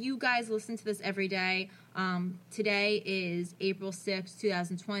 if you guys listen to this every day, today is April 6th,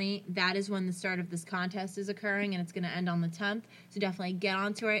 2020. That is when the start of this contest is occurring, and it's going to end on the 10th. So definitely get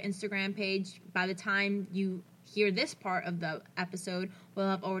onto our Instagram page. By the time you hear this part of the episode, we'll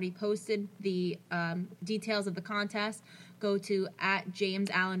have already posted the details of the contest. Go to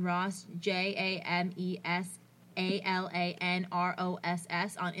 @JamesAllenRoss,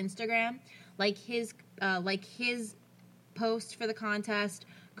 JamesAllenRoss on Instagram. Like his post for the contest,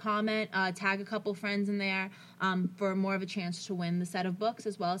 comment, tag a couple friends in there for more of a chance to win the set of books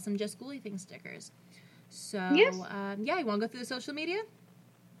as well as some Just Ghoulie Things stickers. So, yes. You want to go through the social media?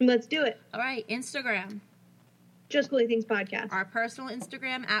 Let's do it. All right, Instagram. Just Ghoulie Things Podcast. Our personal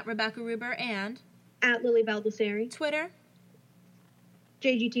Instagram, @RebeccaRuber, and @Lily Baldessari. Twitter.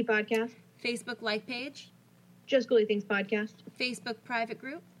 JGT Podcast. Facebook like page. Just Ghoulie Things Podcast. Facebook private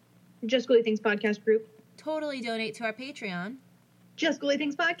group. Just Ghoulie Things Podcast group. Totally donate to our Patreon. Just Ghoulie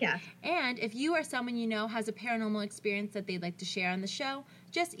Things Podcast. And if you or someone you know has a paranormal experience that they'd like to share on the show,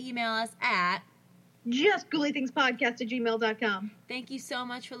 just email us at justghouliethingspodcast@gmail.com. Thank you so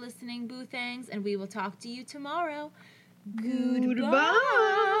much for listening, Boo Thangs, and we will talk to you tomorrow.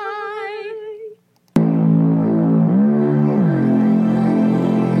 Goodbye.